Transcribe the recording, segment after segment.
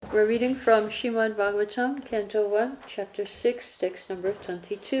We're reading from Srimad Bhagavatam, Canto 1, Chapter 6, text number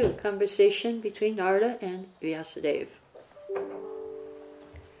 22, conversation between Narada and Vyasadeva.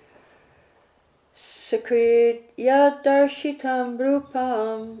 Sakrit yadarshitam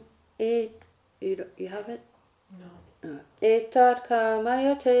rupam. You have it? No. Etat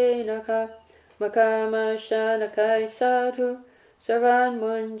kamayate naka makama shanakai sadhu sarvan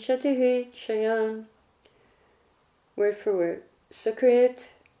munchatihi chayan. Word for word. Sakrit.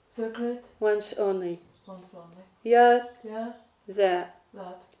 Sakrit. Once only. Once only. Yat. Yat. That.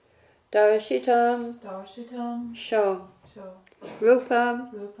 That. Darshitam. Darshitam. Show. Show.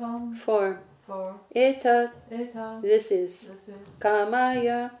 Rupam. Rupam. Form. For. Etat. Etat. This is. This is.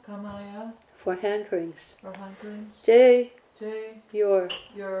 Kamaya. Kamaya. For hankerings. For hankerings. Te. Te. Your.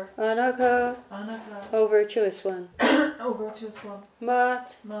 Anaka. Anaka. O virtuous one. O virtuous one.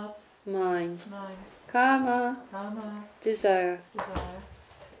 Mat. Mat. Mine. Mine. Kama. Kama. Desire. Desire.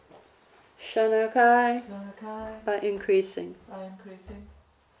 Shanakai. Shanakai. By increasing. By increasing.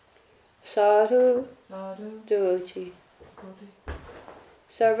 Sadhu. Sadhu. Devotee. Devotee.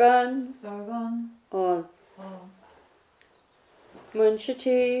 Sarvan. Sarvan. All. All.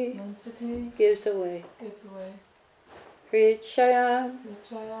 Munchati. Munchati. Gives away. Gives away. Hrichayan.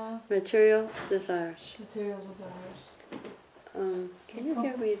 Vichaya. Material desires. Material desires. Can you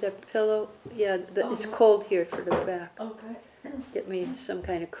get me the pillow? Yeah, it's yeah. cold here for the back. Okay. Get me some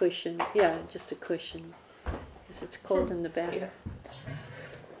kind of cushion. Yeah, just a cushion. Because it's cold in the back. Yeah.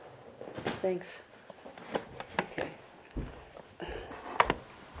 Thanks. Okay.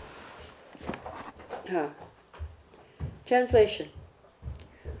 Translation.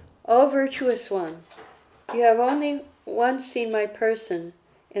 O virtuous one, you have only once seen my person,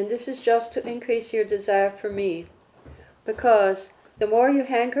 and this is just to increase your desire for me, because the more you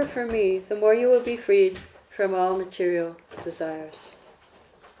hanker for me, the more you will be freed from all material desires.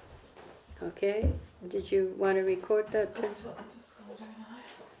 Okay? Did you want to record that? That's what I'm just going to do now.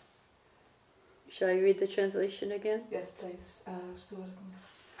 Shall I read the translation again? Yes, please. So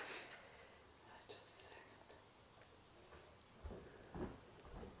just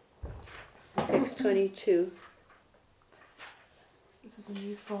a second. Text 22. This is a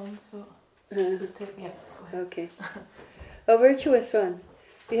new phone, so just take. Yeah, go ahead. Okay. O virtuous one,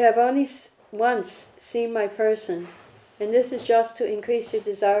 you have only once seen my person, and this is just to increase your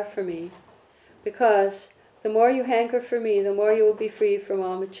desire for me, because the more you hanker for me, the more you will be free from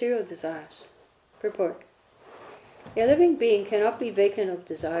all material desires. Purport. A living being cannot be vacant of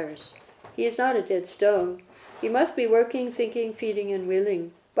desires. He is not a dead stone. He must be working, thinking, feeding, and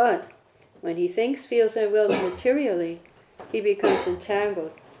willing. But when he thinks, feels, and wills materially, he becomes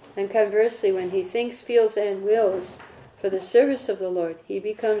entangled. And conversely, when he thinks, feels, and wills for the service of the Lord, he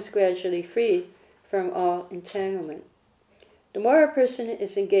becomes gradually free from all entanglement. The more a person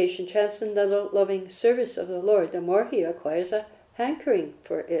is engaged in transcendental loving service of the Lord, the more he acquires a hankering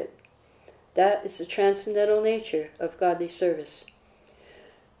for it. That is the transcendental nature of godly service.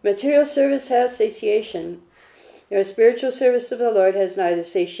 Material service has satiation. Your spiritual service of the Lord has neither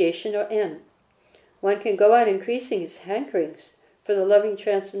satiation nor end. One can go on increasing his hankerings for the loving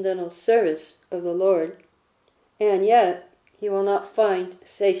transcendental service of the Lord, and yet he will not find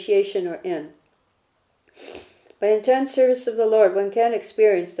satiation or end. By intense service of the Lord, one can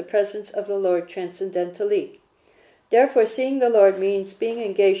experience the presence of the Lord transcendentally. Therefore, seeing the Lord means being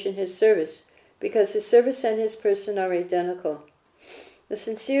engaged in his service, because his service and his person are identical. The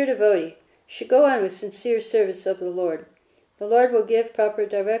sincere devotee should go on with sincere service of the Lord. The Lord will give proper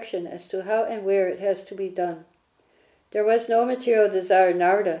direction as to how and where it has to be done. There was no material desire in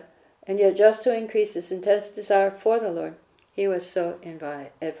Narada, and yet just to increase his intense desire for the Lord, he was so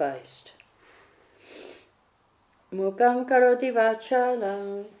advised. Mukam karoti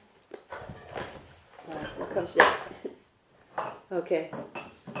vachalam. What comes next? Okay.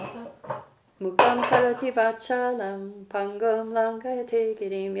 What's up? Mukam karoti vachalam pangam langayate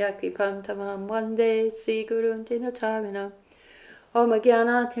girim yakipam tamam vande sigurum dinatarinam Om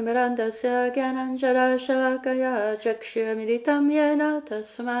Jnana Timirandasya Jnananjara Shalakaya Chakshya Militam Yena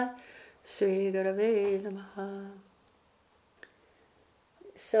Tasmai Sri Gurave Namaha.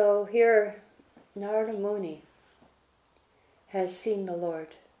 So here Narada Muni has seen the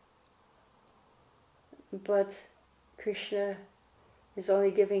Lord, but Krishna is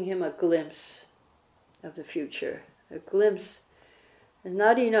only giving him a glimpse of the future. A glimpse is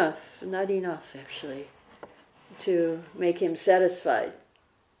not enough actually, to make him satisfied.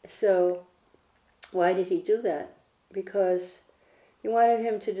 So why did he do that? Because he wanted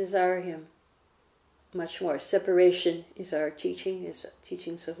him to desire him much more. Separation is our teaching, is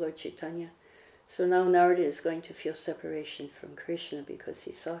teachings of Lord Chaitanya. So now Narada is going to feel separation from Krishna because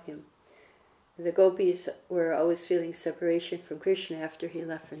he saw him. The gopis were always feeling separation from Krishna after he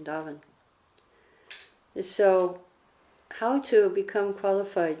left Vrindavan. So, how to become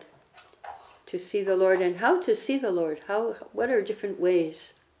qualified to see the Lord, and how to see the Lord? What are different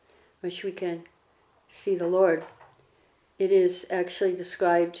ways which we can see the Lord? It is actually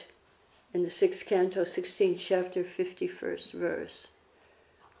described in the 6th canto, 16th chapter, 51st verse.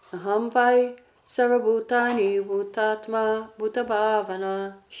 Aham vai sarvabhutani bhutatma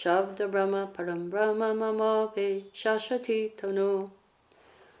bhutabhavana shabda brahma param brahma mama ve shashati tanu.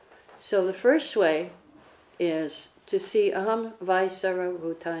 So the first way is to see aham vai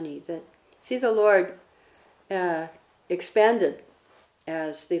sarvabhutani, that see the Lord expanded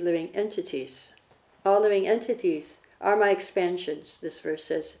as the living entities. All living entities are my expansions, this verse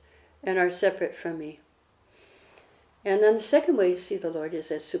says, and are separate from me. And then the second way to see the Lord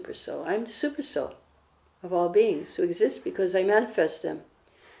is as super soul. I'm the super soul of all beings who exist because I manifest them.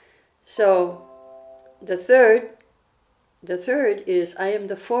 So the third is I am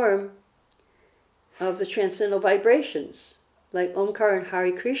the form of the transcendental vibrations, like Omkar and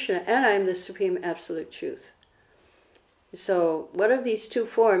Hare Krishna, and I am the Supreme Absolute Truth. So what of these two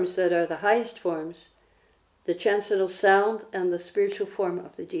forms that are the highest forms? The transcendental sound and the spiritual form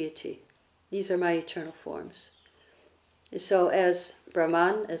of the deity. These are my eternal forms. So as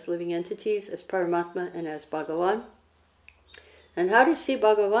Brahman, as living entities, as Paramatma, and as Bhagavan. And how to see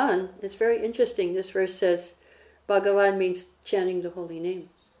Bhagavan is very interesting. This verse says, Bhagavan means chanting the holy name.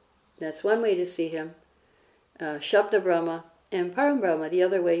 That's one way to see him. Shabda Brahma and Param Brahma, the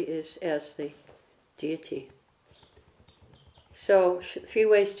other way is as the deity. So, 3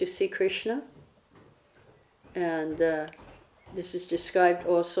 ways to see Krishna. And this is described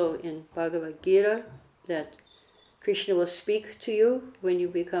also in Bhagavad Gita, that Krishna will speak to you when you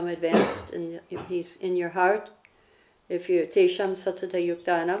become advanced, and he's in your heart. If you tesham satata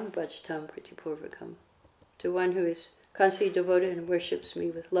yuktanam bhajatam pratipurvakam, to one who is constantly devoted and worships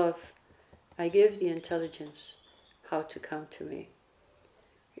me with love, I give the intelligence how to come to me.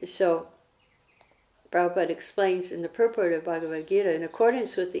 So, Prabhupada explains in the purport of Bhagavad Gita, in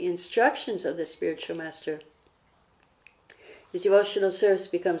accordance with the instructions of the spiritual master, his devotional service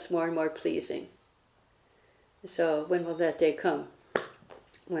becomes more and more pleasing. So when will that day come?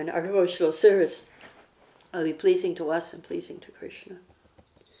 When our devotional service will be pleasing to us and pleasing to Krishna.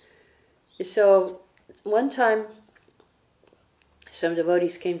 So one time, some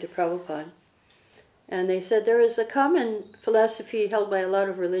devotees came to Prabhupada, and they said there is a common philosophy held by a lot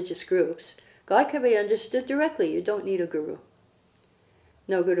of religious groups. God can be understood directly. You don't need a guru.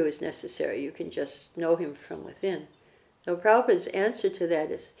 No guru is necessary. You can just know him from within. So Prabhupada's answer to that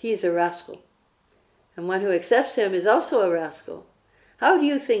is, he's a rascal. And one who accepts him is also a rascal. How do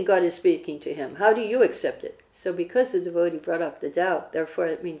you think God is speaking to him? How do you accept it? So because the devotee brought up the doubt, therefore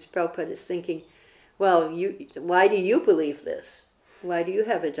it means Prabhupada is thinking, well, why do you believe this? Why do you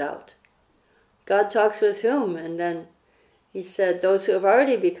have a doubt? God talks with whom? And then he said, those who have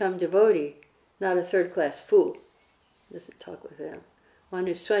already become devotee, not a third-class fool. He doesn't talk with them. One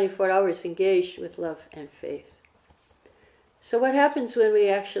who's 24 hours engaged with love and faith. So what happens when we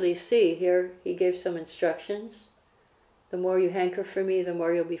actually see? Here he gave some instructions. The more you hanker for me, the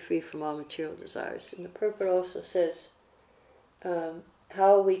more you'll be free from all material desires. And the purport also says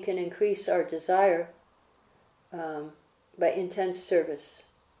how we can increase our desire by intense service.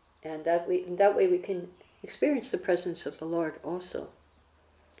 And that way we can experience the presence of the Lord also.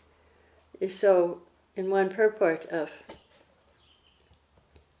 So in one purport of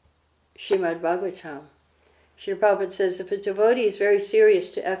Srimad Bhagavatam, Srila Prabhupada says, if a devotee is very serious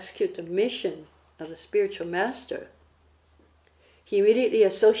to execute the mission of the spiritual master, he immediately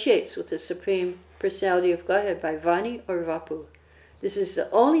associates with the Supreme Personality of Godhead by Vani or Vapu. This is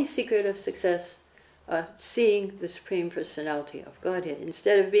the only secret of success, seeing the Supreme Personality of Godhead.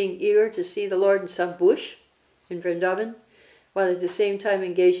 Instead of being eager to see the Lord in some bush in Vrindavan, while at the same time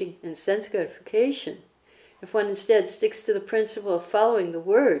engaging in sense gratification, if one instead sticks to the principle of following the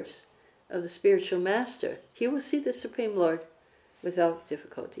words of the spiritual master, he will see the Supreme Lord without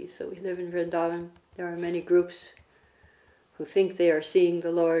difficulty. So we live in Vrindavan. There are many groups who think they are seeing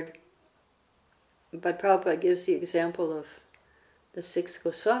the Lord. But Prabhupada gives the example of the 6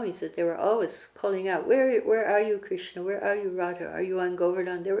 Goswamis, that they were always calling out, where are you, Krishna? Where are you, Radha? Are you on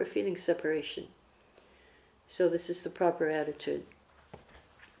Govardhan? They were feeling separation. So this is the proper attitude.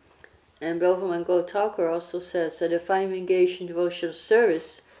 And Bhagavan Thakur also says that if I'm engaged in devotional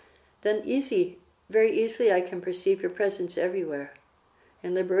service, then very easily I can perceive your presence everywhere.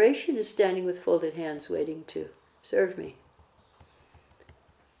 And liberation is standing with folded hands waiting to serve me.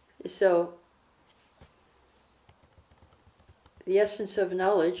 So the essence of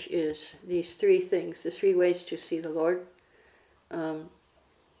knowledge is these three things, the three ways to see the Lord, Brahman,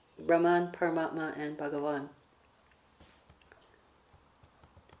 Paramatma, and Bhagavan.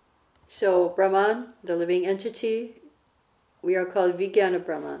 So Brahman, the living entity, we are called Vijnana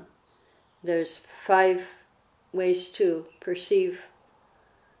Brahman. There's 5 ways to perceive,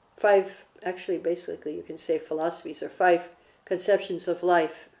 5, actually basically you can say philosophies, or 5 conceptions of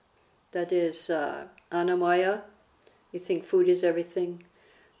life. That is Annamaya, you think food is everything.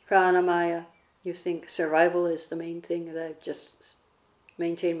 Pranamaya, you think survival is the main thing, that I just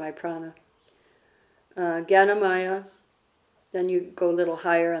maintain my prana. Jnanamaya, then you go a little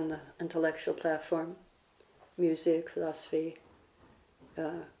higher on the intellectual platform. Music, philosophy,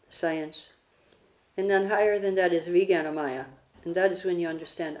 science. And then higher than that is Vijnanamaya. And that is when you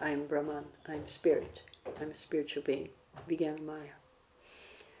understand I am Brahman, I am spirit, I'm a spiritual being. Vijnanamaya.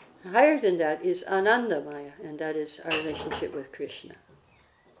 Higher than that is Anandamaya, and that is our relationship with Krishna.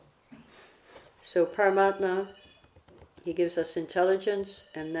 So Paramatma, he gives us intelligence,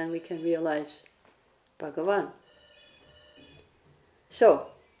 and then we can realize Bhagavan. So,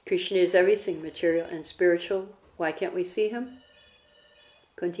 Krishna is everything, material and spiritual. Why can't we see him?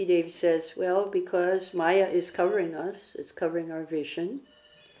 Kunti Devi says, well, because Maya is covering us, it's covering our vision.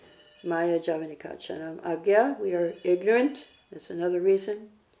 Maya Javanikachanam Agya, we are ignorant, that's another reason.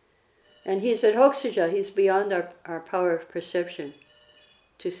 And he's at Hokshaja, he's beyond our power of perception,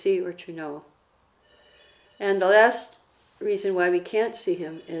 to see or to know. And the last reason why we can't see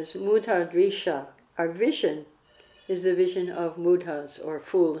him is Mudha Drisha. Our vision is the vision of mudhas, or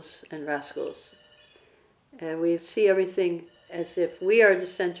fools and rascals. And we see everything as if we are the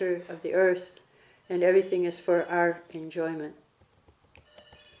center of the earth, and everything is for our enjoyment.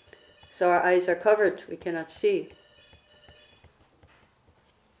 So our eyes are covered, we cannot see.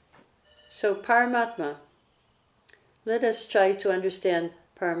 So Paramatma, let us try to understand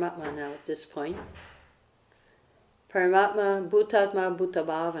Paramatma now at this point. Paramatma, Bhutatma,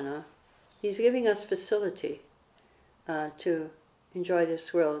 Bhutabhavana, he's giving us facility to enjoy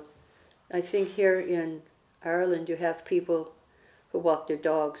this world. I think here in Ireland you have people who walk their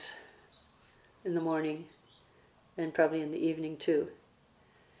dogs in the morning and probably in the evening too.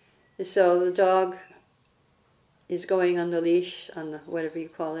 So the dog is going on the leash, on the whatever you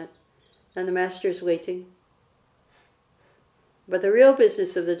call it, and the master is waiting. But the real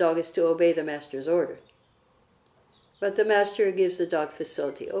business of the dog is to obey the master's order. But the master gives the dog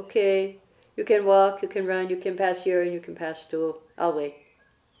facility. Okay, you can walk, you can run, you can pass here, and you can pass stool. I'll wait.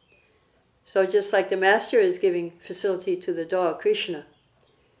 So just like the master is giving facility to the dog, Krishna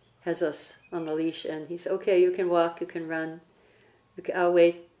has us on the leash, and he says, okay, you can walk, you can run, I'll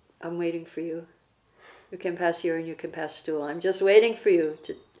wait, I'm waiting for you. You can pass here and you can pass stool. I'm just waiting for you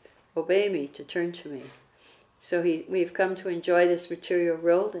to obey me, to turn to me. So we've come to enjoy this material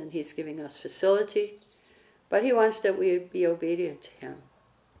world, and he's giving us facility, but he wants that we be obedient to him,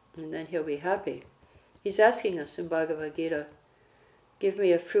 and then he'll be happy. He's asking us in Bhagavad Gita, give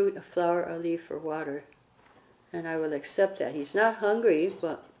me a fruit, a flower, a leaf, or water, and I will accept that. He's not hungry,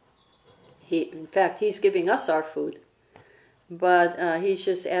 but in fact, he's giving us our food, but he's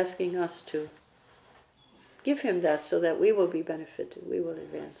just asking us to give him that so that we will be benefited, we will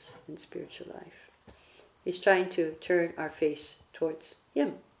advance in spiritual life. He's trying to turn our face towards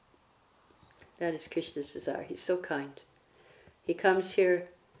him. That is Krishna's desire. He's so kind. He comes here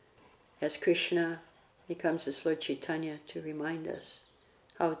as Krishna, he comes as Lord Chaitanya to remind us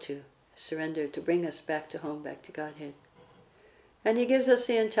how to surrender, to bring us back to home, back to Godhead. And he gives us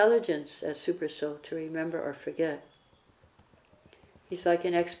the intelligence as Super Soul to remember or forget. He's like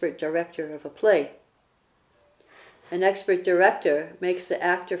an expert director of a play. An expert director makes the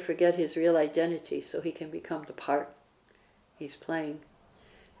actor forget his real identity so he can become the part he's playing.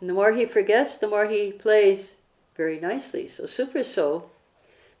 And the more he forgets, the more he plays very nicely. So Super Soul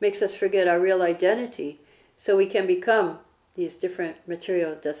makes us forget our real identity so we can become these different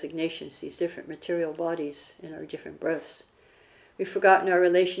material designations, these different material bodies in our different births. We've forgotten our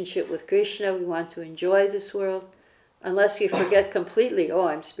relationship with Krishna. We want to enjoy this world. Unless we forget completely, oh,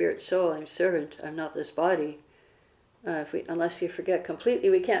 I'm spirit soul, I'm servant, I'm not this body. Unless we forget completely,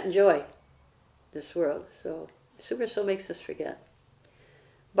 we can't enjoy this world. So Super Soul makes us forget.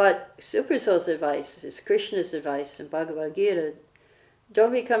 But Super Soul's advice is Krishna's advice in Bhagavad Gita.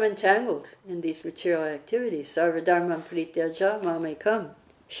 Don't become entangled in these material activities. Sarva dharmam parityaja mamekam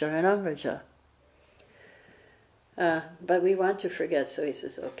sharanam vraja. But we want to forget, so he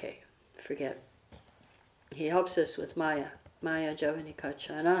says, okay, forget. He helps us with Maya. Maya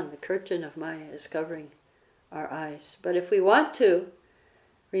Javanikachanam. The curtain of Maya is covering our eyes. But if we want to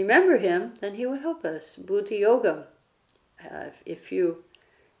remember him, then he will help us. Buddhi Yogam.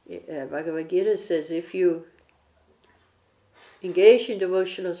 Bhagavad Gita says, if you engage in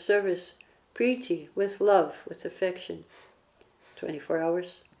devotional service, priti, with love, with affection, 24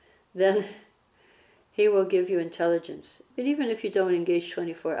 hours, then he will give you intelligence. But even if you don't engage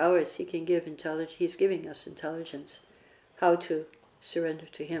 24 hours, he can give intelligence. He's giving us intelligence, how to surrender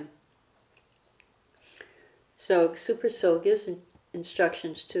to him. So Super Soul gives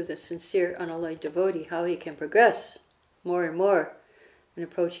instructions to the sincere, unalloyed devotee how he can progress more and more in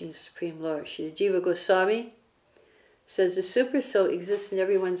approaching the Supreme Lord. Srila Jiva Goswami says the Super Soul exists in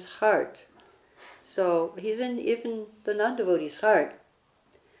everyone's heart. So he's in even the non-devotee's heart.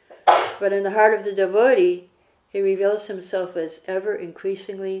 But in the heart of the devotee, he reveals himself as ever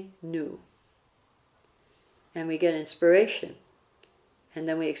increasingly new. And we get inspiration. And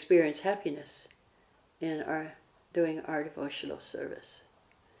then we experience happiness in doing our devotional service.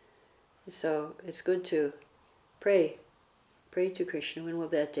 So it's good to pray to Krishna. When will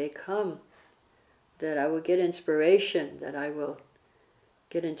that day come? That I will get inspiration, that I will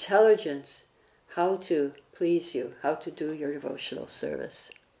get intelligence, how to please you, how to do your devotional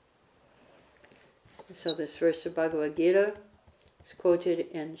service. So this verse of Bhagavad Gita is quoted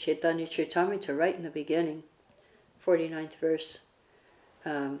in Chaitanya Charitamrita right in the beginning, 49th verse,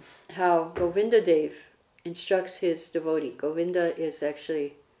 how Govinda Dev instructs his devotee. Govinda is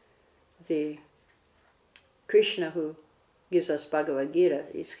actually the Krishna who gives us Bhagavad Gita.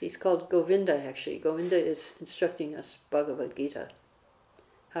 He's called Govinda actually. Govinda is instructing us Bhagavad Gita,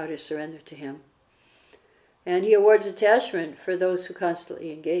 how to surrender to him. And he awards attachment for those who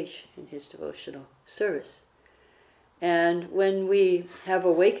constantly engage in his devotional service. And when we have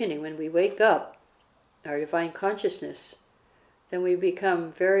awakening, when we wake up, our divine consciousness, then we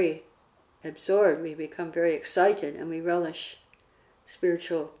become very absorbed, we become very excited, and we relish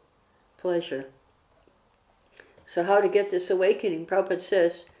spiritual pleasure. So how to get this awakening? Prabhupada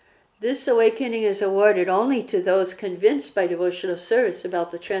says, this awakening is awarded only to those convinced by devotional service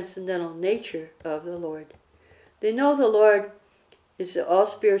about the transcendental nature of the Lord. They know the Lord is the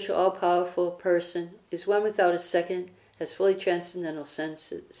all-spiritual, all-powerful person, is one without a second, has fully transcendental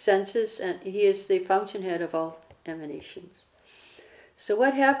senses, and he is the fountainhead of all emanations. So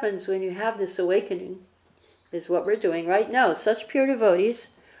what happens when you have this awakening is what we're doing right now. Such pure devotees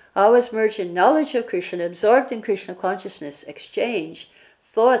always merge in knowledge of Krishna, absorbed in Krishna consciousness, exchange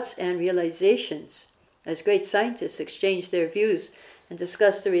thoughts and realizations, as great scientists exchange their views and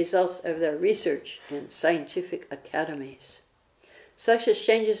discuss the results of their research in scientific academies. Such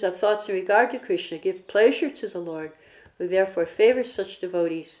exchanges of thoughts in regard to Krishna give pleasure to the Lord, who therefore favors such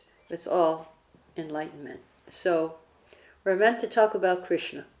devotees with all enlightenment. So, we're meant to talk about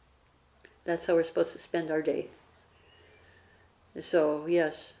Krishna. That's how we're supposed to spend our day. So,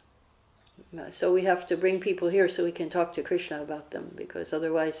 yes. So we have to bring people here so we can talk to Krishna about them, because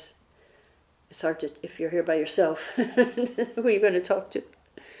otherwise it's hard to, if you're here by yourself, who are you going to talk to?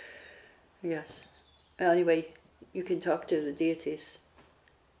 Yes. Well, anyway, you can talk to the deities.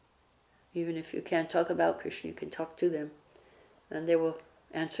 Even if you can't talk about Krishna, you can talk to them, and they will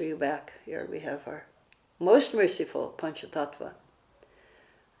answer you back. Here we have our most merciful Panchatattva.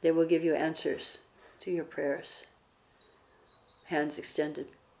 They will give you answers to your prayers. Hands extended.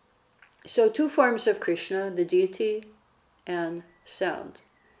 So 2 forms of Krishna, the deity and sound.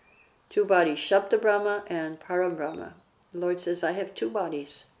 2 bodies, Shabda Brahma and Param Brahma. The Lord says, I have 2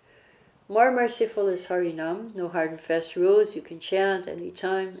 bodies. More merciful is Harinam, no hard and fast rules. You can chant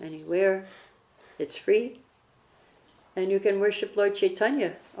anytime, anywhere. It's free. And you can worship Lord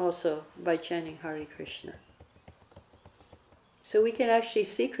Chaitanya also by chanting Hare Krishna. So we can actually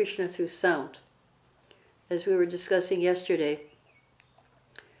see Krishna through sound. As we were discussing yesterday,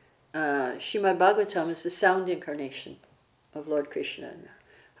 Srimad Bhagavatam is the sound incarnation of Lord Krishna.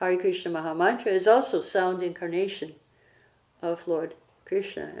 Hare Krishna Mahamantra is also sound incarnation of Lord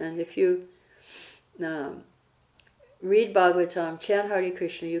Krishna. And if you read Bhagavatam, chant Hare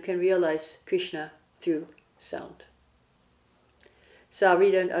Krishna, you can realize Krishna through sound. So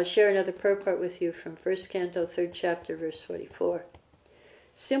I'll share another purport with you from 1st Canto, 3rd chapter, verse 44.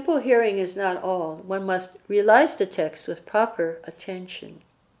 Simple hearing is not all. One must realize the text with proper attention.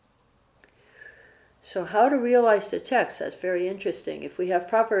 So how to realize the text? That's very interesting. If we have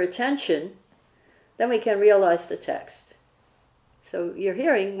proper attention, then we can realize the text. So your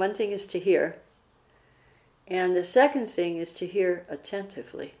hearing, one thing is to hear, and the second thing is to hear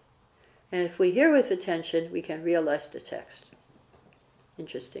attentively. And if we hear with attention, we can realize the text.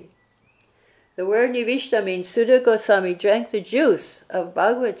 Interesting. The word Nivishta means Sutta Goswami drank the juice of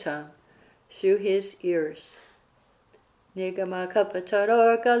Bhagavatam through his ears. Nigama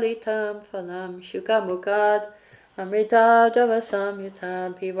kapataror galitam phalam shukamukad Amrita Java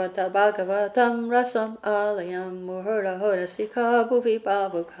Samyutam Pivata Bhagavatam Rasam Alayam Muhura Hora Sikha Bhuvi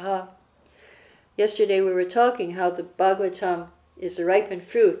Bhavukha. Yesterday we were talking how the Bhagavatam is the ripened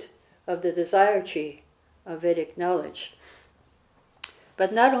fruit of the desire tree of Vedic knowledge.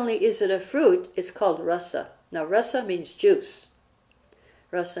 But not only is it a fruit, it's called rasa. Now rasa means juice.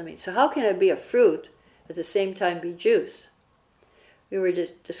 Rasa means, so how can it be a fruit at the same time be juice? We were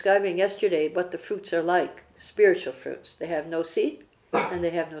describing yesterday what the fruits are like, spiritual fruits. They have no seed and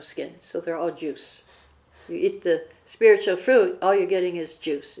they have no skin, so they're all juice. You eat the spiritual fruit, all you're getting is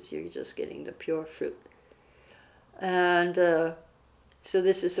juice. You're just getting the pure fruit. And so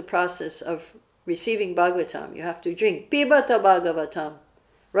this is the process of receiving Bhagavatam. You have to drink. Pibata Bhagavatam.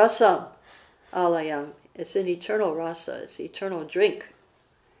 Rasam Alayam. It's an eternal rasa. It's eternal drink.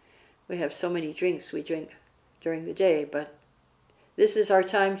 We have so many drinks we drink during the day, but this is our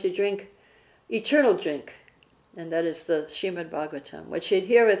time to drink eternal drink. And that is the Srimad Bhagavatam, which he'd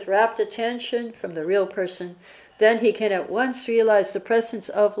hear with rapt attention from the real person. Then he can at once realize the presence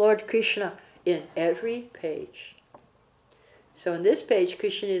of Lord Krishna in every page. So in this page,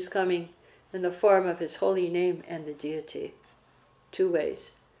 Krishna is coming in the form of his holy name and the deity. Two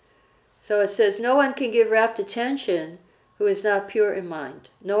ways. So it says, no one can give rapt attention who is not pure in mind.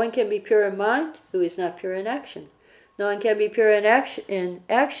 No one can be pure in mind who is not pure in action. No one can be pure in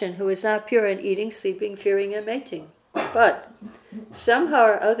action who is not pure in eating, sleeping, fearing, and mating. But somehow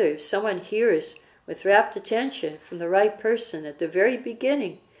or other, someone hears with rapt attention from the right person at the very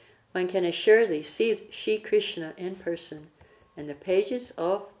beginning, one can assuredly see Shri Krishna in person in the pages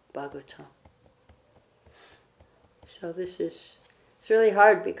of Bhagavatam. So it's really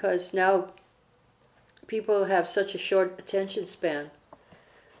hard because now people have such a short attention span.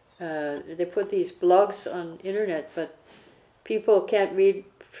 They put these blogs on internet, but people can't read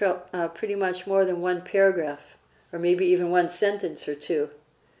pretty much more than one paragraph, or maybe even one sentence or two.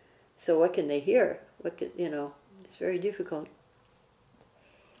 So what can they hear? It's very difficult.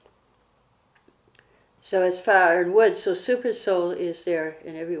 So as fire and wood, so super soul is there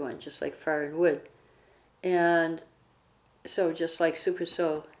in everyone, just like fire and wood. And so just like super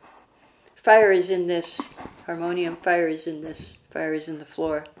soul, fire is in this harmonium, fire is in this, fire is in the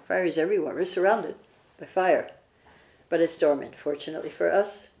floor, fire is everywhere. We're surrounded by fire, but it's dormant, fortunately for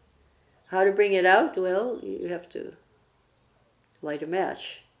us. How to bring it out? Well, you have to light a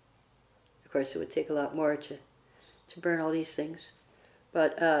match. Of course, it would take a lot more to burn all these things.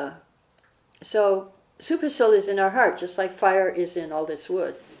 But so super soul is in our heart, just like fire is in all this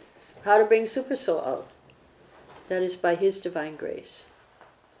wood. How to bring super soul out? That is by his divine grace.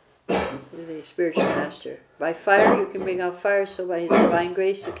 The spiritual master. By fire you can bring out fire, so by his divine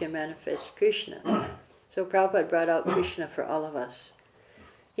grace you can manifest Krishna. So Prabhupada brought out Krishna for all of us.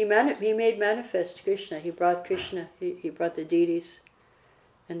 He made manifest Krishna. He brought Krishna, he brought the deities.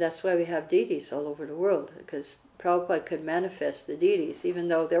 And that's why we have deities all over the world, because Prabhupada could manifest the deities, even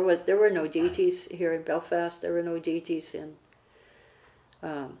though there were no deities here in Belfast, there were no deities in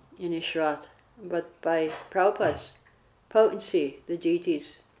Ishrat. But by Prabhupada's potency, the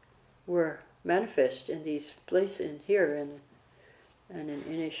deities were manifest in these places, in here and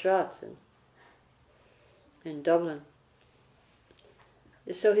in Ishrat and in Dublin.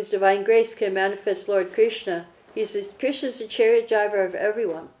 So his divine grace can manifest Lord Krishna. Krishna's the chariot driver of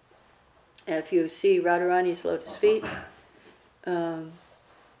everyone. And if you see Radharani's lotus feet, one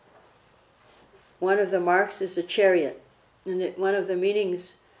of the marks is a chariot. And one of the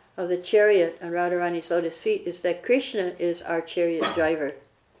meanings of the chariot on Radharani's lotus feet is that Krishna is our chariot driver.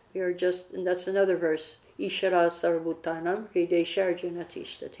 We are just, and that's another verse, Ishara sarvabhutanam hridesha arjuna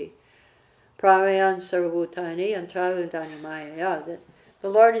tishtati. Pramayan sarvabhutani antravudani mayaya. That the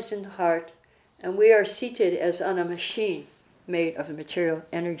Lord is in the heart, and we are seated as on a machine made of material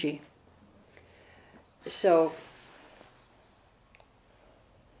energy. So,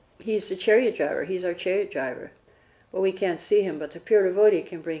 he's the chariot driver, he's our chariot driver. Well, we can't see him, but the pure devotee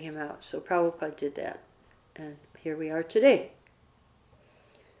can bring him out. So Prabhupada did that. And here we are today.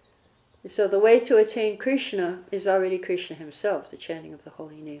 So the way to attain Krishna is already Krishna himself, the chanting of the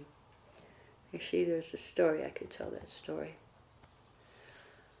holy name. Actually, there's a story, I could tell that story.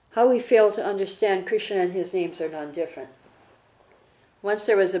 How we fail to understand Krishna and his names are non-different. Once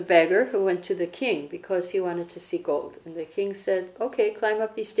there was a beggar who went to the king because he wanted to see gold. And the king said, okay, climb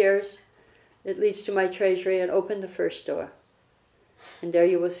up these stairs. It leads to my treasury, and open the first door. And there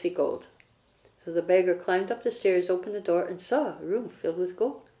you will see gold. So the beggar climbed up the stairs, opened the door, and saw a room filled with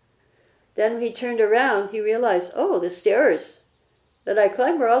gold. Then when he turned around, he realized, oh, the stairs that I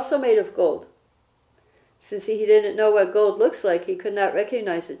climbed were also made of gold. Since he didn't know what gold looks like, he could not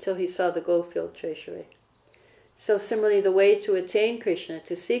recognize it till he saw the gold-filled treasury. So similarly, the way to attain Krishna,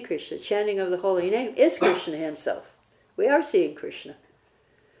 to see Krishna, chanting of the holy name, is Krishna himself. We are seeing Krishna.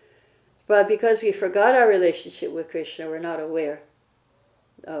 But because we forgot our relationship with Krishna, we're not aware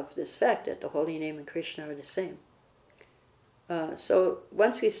of this fact that the holy name and Krishna are the same. So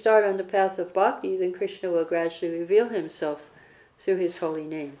once we start on the path of bhakti, then Krishna will gradually reveal himself through his holy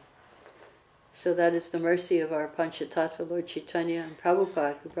name. So that is the mercy of our Panchatattva, Lord Chaitanya and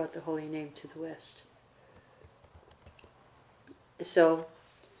Prabhupada, who brought the holy name to the West. So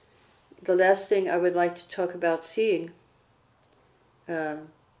the last thing I would like to talk about seeing, Prabhupada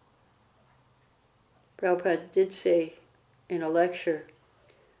did say in a lecture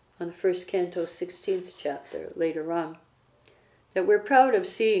on the first canto, 16th chapter, later on, that we're proud of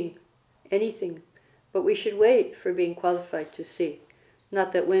seeing anything, but we should wait for being qualified to see.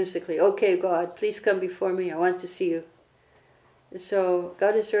 Not that whimsically, okay, God, please come before me, I want to see you. So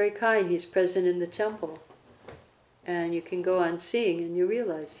God is very kind, he's present in the temple. And you can go on seeing and you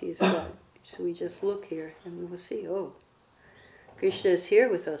realize he is God. So we just look here and we will see, oh, Krishna is here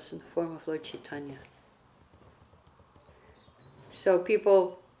with us in the form of Lord Chaitanya. So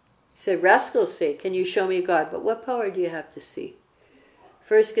people say, rascals say, can you show me God? But what power do you have to see?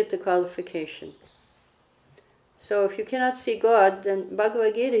 First get the qualification. So if you cannot see God, then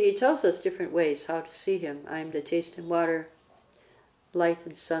Bhagavad Gita, he tells us different ways how to see him. I am the taste and water, light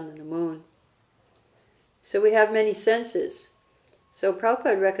and sun and the moon. So we have many senses. So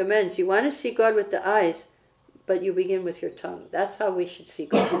Prabhupada recommends, you want to see God with the eyes, but you begin with your tongue. That's how we should see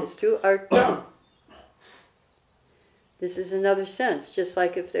God, is through our tongue. This is another sense, just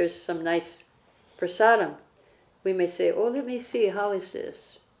like if there's some nice prasadam, we may say, oh, let me see, how is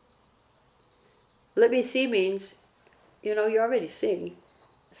this? Let me see means, you're already seeing.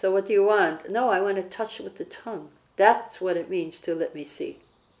 So what do you want? No, I want to touch with the tongue. That's what it means to let me see.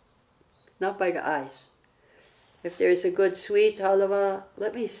 Not by the eyes. If there's a good sweet halava,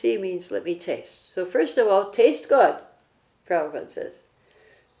 let me see means let me taste. So first of all, taste God, Prabhupada says.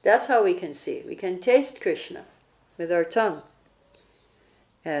 That's how we can see. We can taste Krishna with our tongue.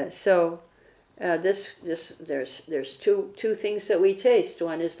 There's two things that we taste.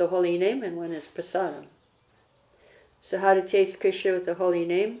 One is the holy name and one is prasadam. So how to taste Krishna with the holy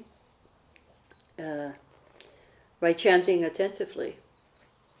name? By chanting attentively.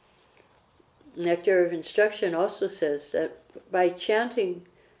 Nectar of Instruction also says that by chanting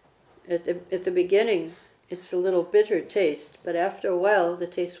at the beginning, it's a little bitter taste, but after a while the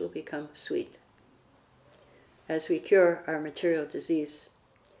taste will become sweet as we cure our material disease.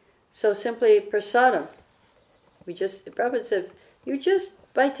 So simply prasadam. Prabhupada said,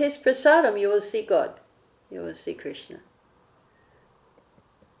 by taste prasadam, you will see God. You will see Krishna.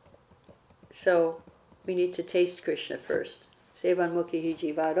 So we need to taste Krishna first. Sevan mukhi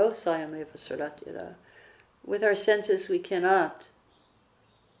jivado sayameva suratyada. With our senses we cannot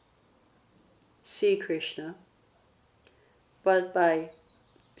see Krishna, but by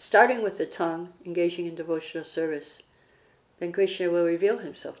starting with the tongue, engaging in devotional service, then Krishna will reveal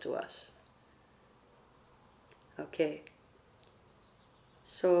himself to us. Okay.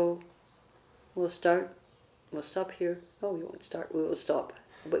 So we'll stop here. Oh, we won't start. We will stop.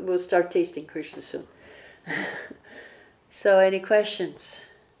 But we'll start tasting Krishna soon. So any questions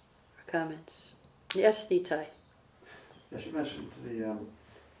or comments? Yes, Nitai. Yes, you mentioned the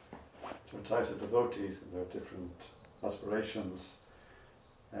different types of devotees and their different aspirations.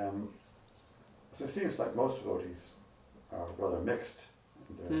 So it seems like most devotees are rather mixed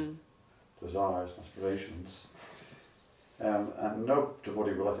in their desires and aspirations. And no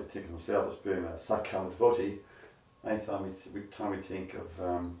devotee would like to think of himself as being a Sakama devotee. Anytime we think of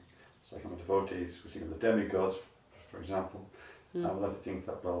Sakama devotees, we think of the demigods, for example. And we like to think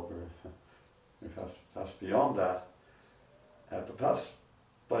that, well, we're perhaps beyond that. But perhaps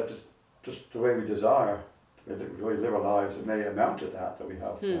by just the way we desire, the way we live our lives, it may amount to that we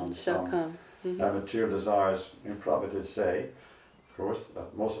have some material desires. Prabhupada did say, of course,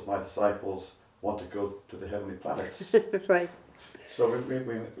 that most of my disciples want to go to the heavenly planets. Right. So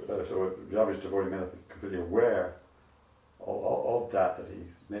so the average devotee may not be completely aware of that he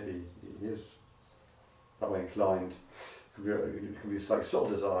is that way inclined. It can be like subtle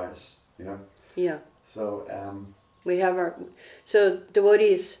desires, Yeah. So we have so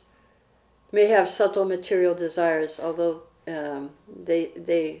devotees may have subtle material desires, although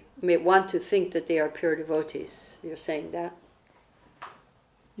they may want to think that they are pure devotees. You're saying that?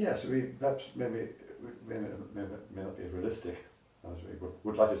 Yes, we perhaps may not be as realistic as we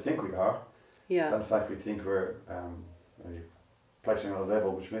would like to think we are. Yeah. In fact, we think we're practicing on a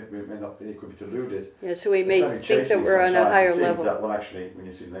level which may not be, could be deluded. Yeah, so we may think that we're on a higher level. That, well, actually, when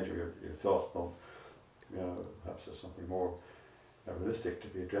you see later your thoughts, well, perhaps there's something more realistic to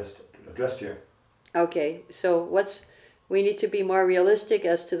be addressed here. Okay, so we need to be more realistic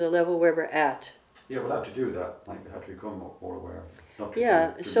as to the level where we're at. Yeah, we'll have to do that. Like, we have to become more aware. Not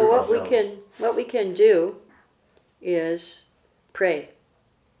to So what we can do is pray.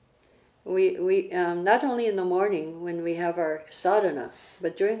 We not only in the morning when we have our sadhana,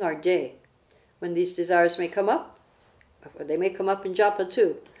 but during our day, when these desires may come up. They may come up in japa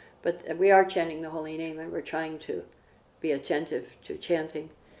too, but we are chanting the holy name and we're trying to be attentive to chanting.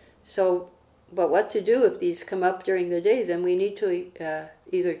 So, but what to do if these come up during the day? Then we need to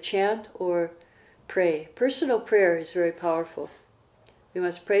either chant or pray. Personal prayer is very powerful. We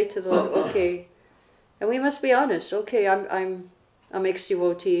must pray to the Lord. Okay, and we must be honest. Okay, I'm a mixed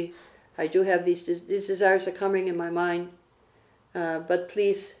devotee. I do have these desires are coming in my mind, but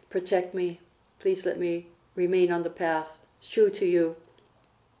please protect me. Please let me remain on the path, true to you.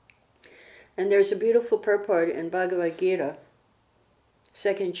 And there's a beautiful purport in Bhagavad Gita,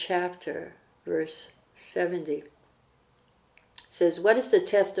 2nd chapter, verse 70. It says, what is the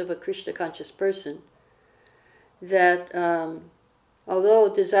test of a Krishna conscious person? That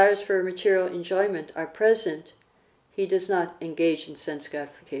although desires for material enjoyment are present, he does not engage in sense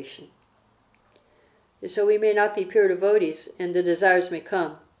gratification. So we may not be pure devotees and the desires may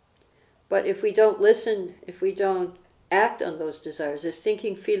come. But if we don't listen, if we don't act on those desires, there's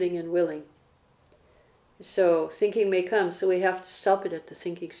thinking, feeling, and willing. So thinking may come, so we have to stop it at the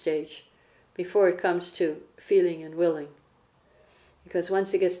thinking stage before it comes to feeling and willing. Because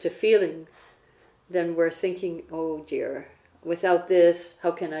once it gets to feeling, then we're thinking, oh dear, without this,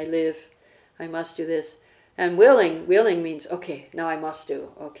 how can I live? I must do this. And willing means, okay, now I must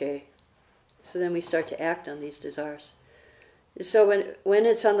do, okay. So then we start to act on these desires. So when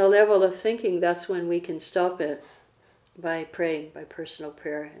it's on the level of thinking, that's when we can stop it by praying, by personal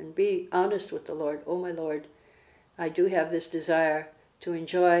prayer, and be honest with the Lord. Oh my Lord, I do have this desire to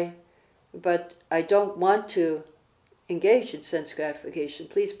enjoy, but I don't want to engage in sense gratification.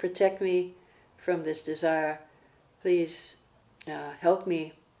 Please protect me from this desire. Please help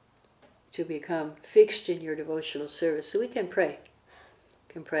me to become fixed in your devotional service. So we can pray.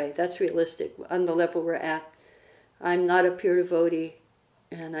 That's realistic on the level we're at. I'm not a pure devotee,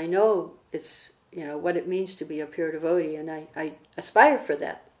 and I know it's, what it means to be a pure devotee, and I aspire for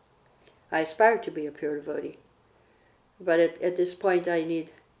that. I aspire to be a pure devotee. But at this point I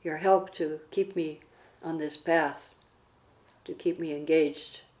need your help to keep me on this path, to keep me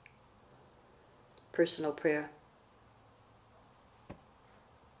engaged. Personal prayer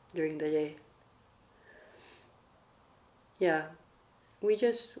during the day. Yeah.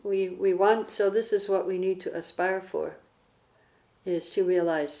 We want, so this is what we need to aspire for, is to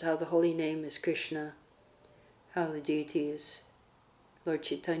realize how the holy name is Krishna, how the deity is Lord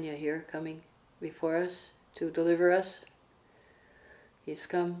Chaitanya here coming before us to deliver us. He's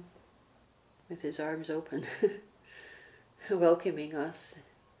come with his arms open, welcoming us,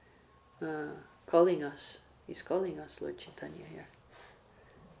 calling us. He's calling us, Lord Chaitanya here.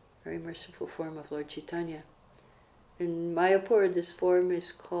 Very merciful form of Lord Chaitanya. In Mayapur, this form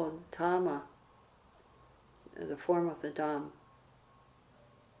is called Tama, the form of the Dham.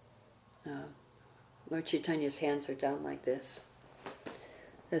 Lord Chaitanya's hands are down like this.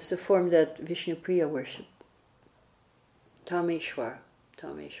 That's the form that Vishnupriya worship. Tameshwar,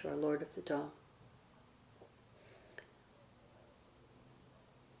 Lord of the Dham.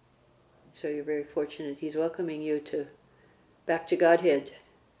 So you're very fortunate. He's welcoming you back to Godhead,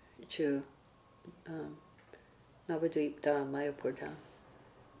 to Navadvip Dham, Mayapur Dham.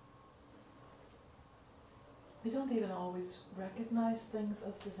 We don't even always recognize things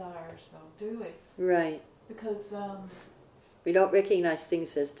as desires, though, do we? Right. Because we don't recognize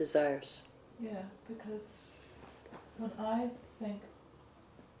things as desires. Yeah, because when I think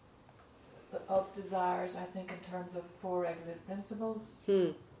of desires, I think in terms of four regulative principles,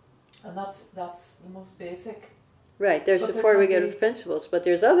 and that's the most basic. Right. There's the four regulative principles, but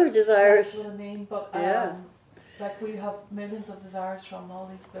there's other desires. That's what I mean. But like we have millions of desires from all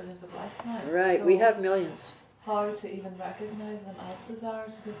these billions of lifetimes. Right. So we have millions. How to even recognize them as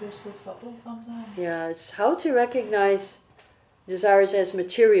desires, because they're so subtle sometimes. Yeah, it's how to recognize desires as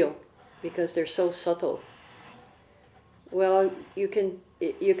material, because they're so subtle. Well, you can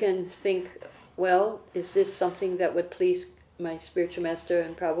think, well, is this something that would please my spiritual master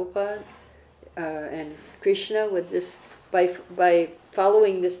and Prabhupada and Krishna? Would this, by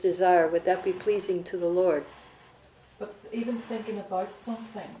following this desire, would that be pleasing to the Lord? But even thinking about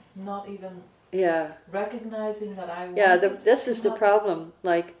something, not even recognizing that I want this is the problem.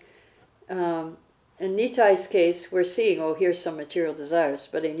 Like, in Nitai's case, we're seeing, oh, here's some material desires.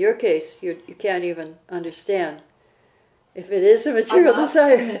 But in your case, you can't even understand if it is a material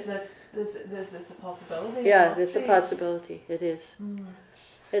desire. Is this a possibility? Yeah, there's a possibility. It is. Mm.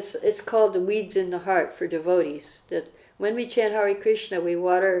 It's called the weeds in the heart for devotees. That when we chant Hare Krishna, we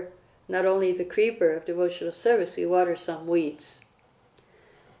water not only the creeper of devotional service, we water some weeds.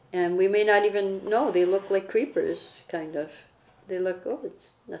 And we may not even know, they look like creepers, kind of. They look, oh,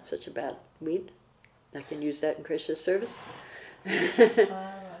 it's not such a bad weed. I can use that in Krishna's service.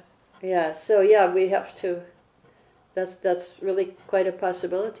 Yeah, so yeah, we have to, that's really quite a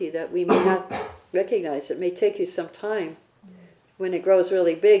possibility that we may not recognize. It may take you some time. When it grows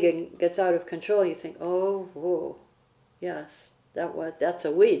really big and gets out of control, you think, oh, whoa, yes, that's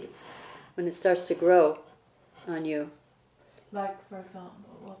a weed. When it starts to grow on you. Like, for example,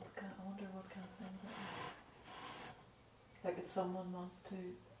 I wonder what kind of things like if someone wants to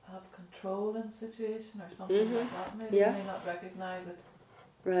have control in a situation or something like that, maybe they may not recognize it.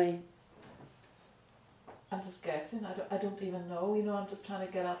 Right. I'm just guessing. I don't even know. I'm just trying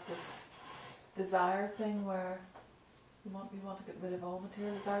to get at this desire thing where we want to get rid of all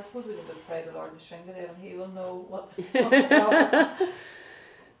material desire. I suppose we can just pray to Lord Nishingadev and he will know what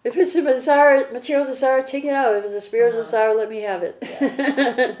If it's a material desire, take it out. If it's a spiritual desire, let me have it.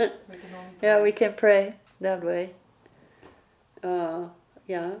 Yeah, we can pray that way.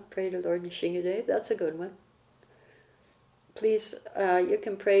 Pray to Lord Nishingadev. That's a good one. Please, you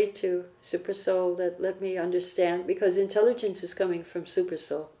can pray to Super Soul that let me understand, because intelligence is coming from Super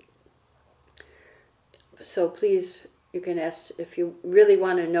Soul. So please, you can ask, if you really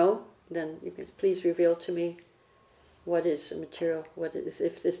want to know, then you can please reveal to me what is material,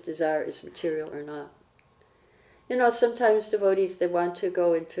 if this desire is material or not. Sometimes devotees, they want to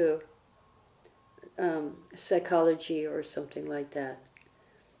go into psychology or something like that.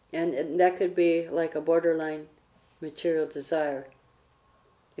 And that could be like a borderline material desire.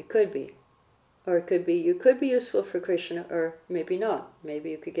 It could be. Or it could be, you could be useful for Krishna, or maybe not. Maybe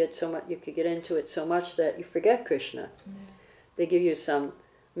you could get into it so much that you forget Krishna. They give you some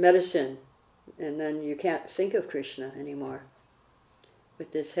medicine, and then you can't think of Krishna anymore.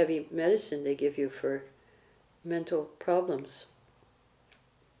 With this heavy medicine they give you for mental problems.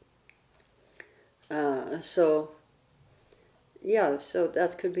 So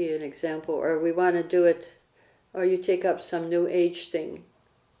that could be an example. Or we want to do it, or you take up some new age thing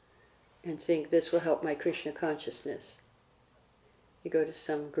and think this will help my Krishna consciousness. You go to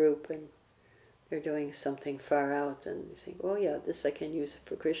some group and they're doing something far out and you think, oh yeah, this I can use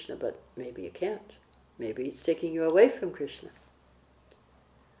for Krishna, but maybe you can't. Maybe it's taking you away from Krishna.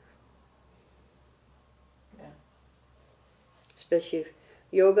 Yeah. Especially if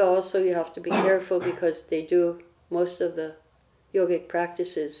yoga also, you have to be careful because most of the yogic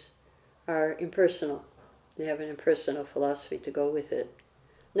practices are impersonal. They have an impersonal philosophy to go with it.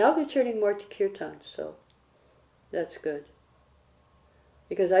 Now they're turning more to kirtan, so that's good.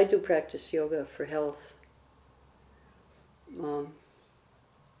 Because I do practice yoga for health.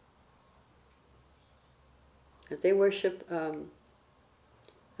 They worship, the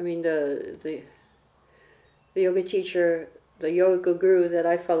yoga teacher, the yoga guru that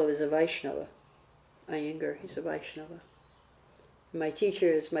I follow is a Vaishnava. Iyengar, he's a Vaishnava. My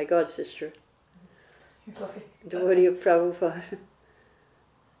teacher is my god sister, devotee of Prabhupada,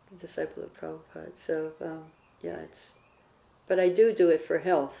 disciple of Prabhupada. So, but I do it for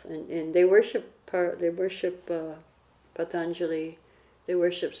health, and they worship Patanjali, they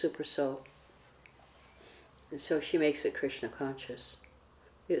worship Super Soul, and so she makes it Krishna conscious.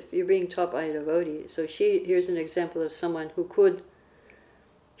 If you're being taught by a devotee, so here's an example of someone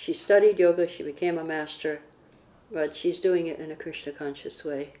she studied yoga, she became a master, but she's doing it in a Krishna conscious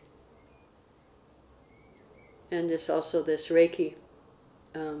way. And there's also this Reiki.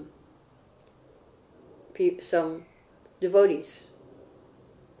 Some devotees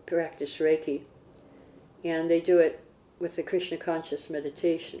practice Reiki, and they do it with the Krishna conscious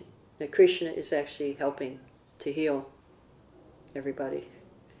meditation. Now Krishna is actually helping to heal everybody.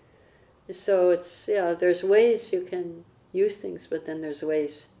 So there's ways you can use things, but then there's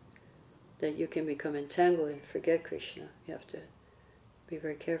ways that you can become entangled and forget Krishna. You have to be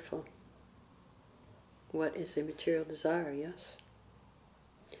very careful. What is a material desire? Yes.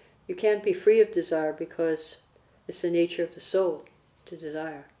 You can't be free of desire because it's the nature of the soul to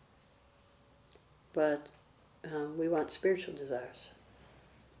desire. But we want spiritual desires.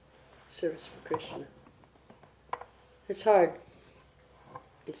 Service for Krishna. It's hard.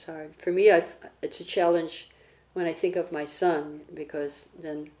 It's hard. For me, it's a challenge when I think of my son, because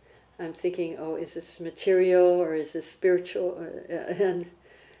then I'm thinking, oh, is this material or is this spiritual? And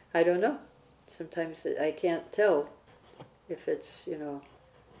I don't know. Sometimes I can't tell if it's,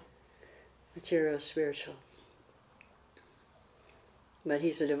 material or spiritual. But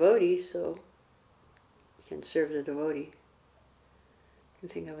he's a devotee, so he can serve the devotee. You can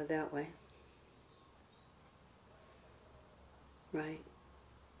think of it that way. Right.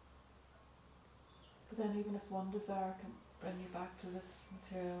 But then even if one desire can bring you back to this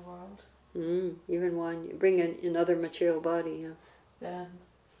material world, even one, you bring in another material body, yeah. then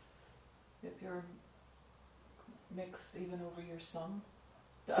if you're mixed even over your son,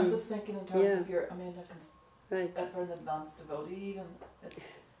 I'm just thinking in terms of your, I mean, right. for an advanced devotee even, it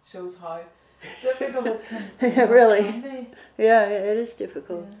shows how difficult it can, really. can be. Yeah, it is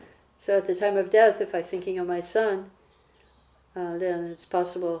difficult. Yeah. So at the time of death, if I'm thinking of my son, then it's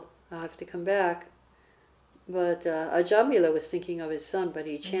possible I'll have to come back. But Ajamila was thinking of his son, but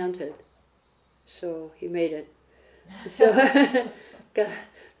he chanted, so he made it. So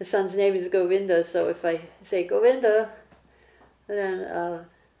the son's name is Govinda, so if I say Govinda, then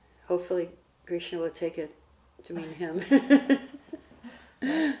hopefully Krishna will take it to mean him.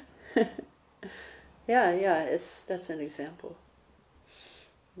 yeah, that's an example.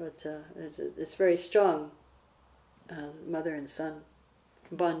 But it's very strong, mother and son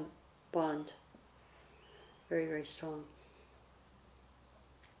bond. Very, very strong.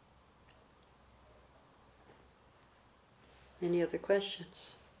 Any other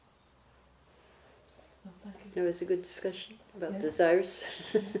questions? No, thank you. That was a good discussion about desires.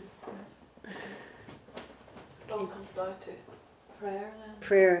 It all comes down to prayer then.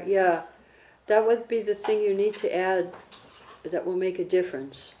 Prayer, yeah. That would be the thing you need to add that will make a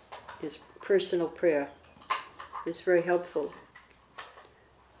difference, is personal prayer. It's very helpful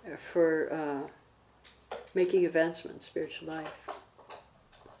for making advancement in spiritual life.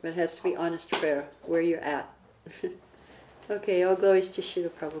 But it has to be honest prayer, where you're at. Okay, all glories to Srila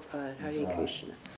Prabhupada. Hare Krishna.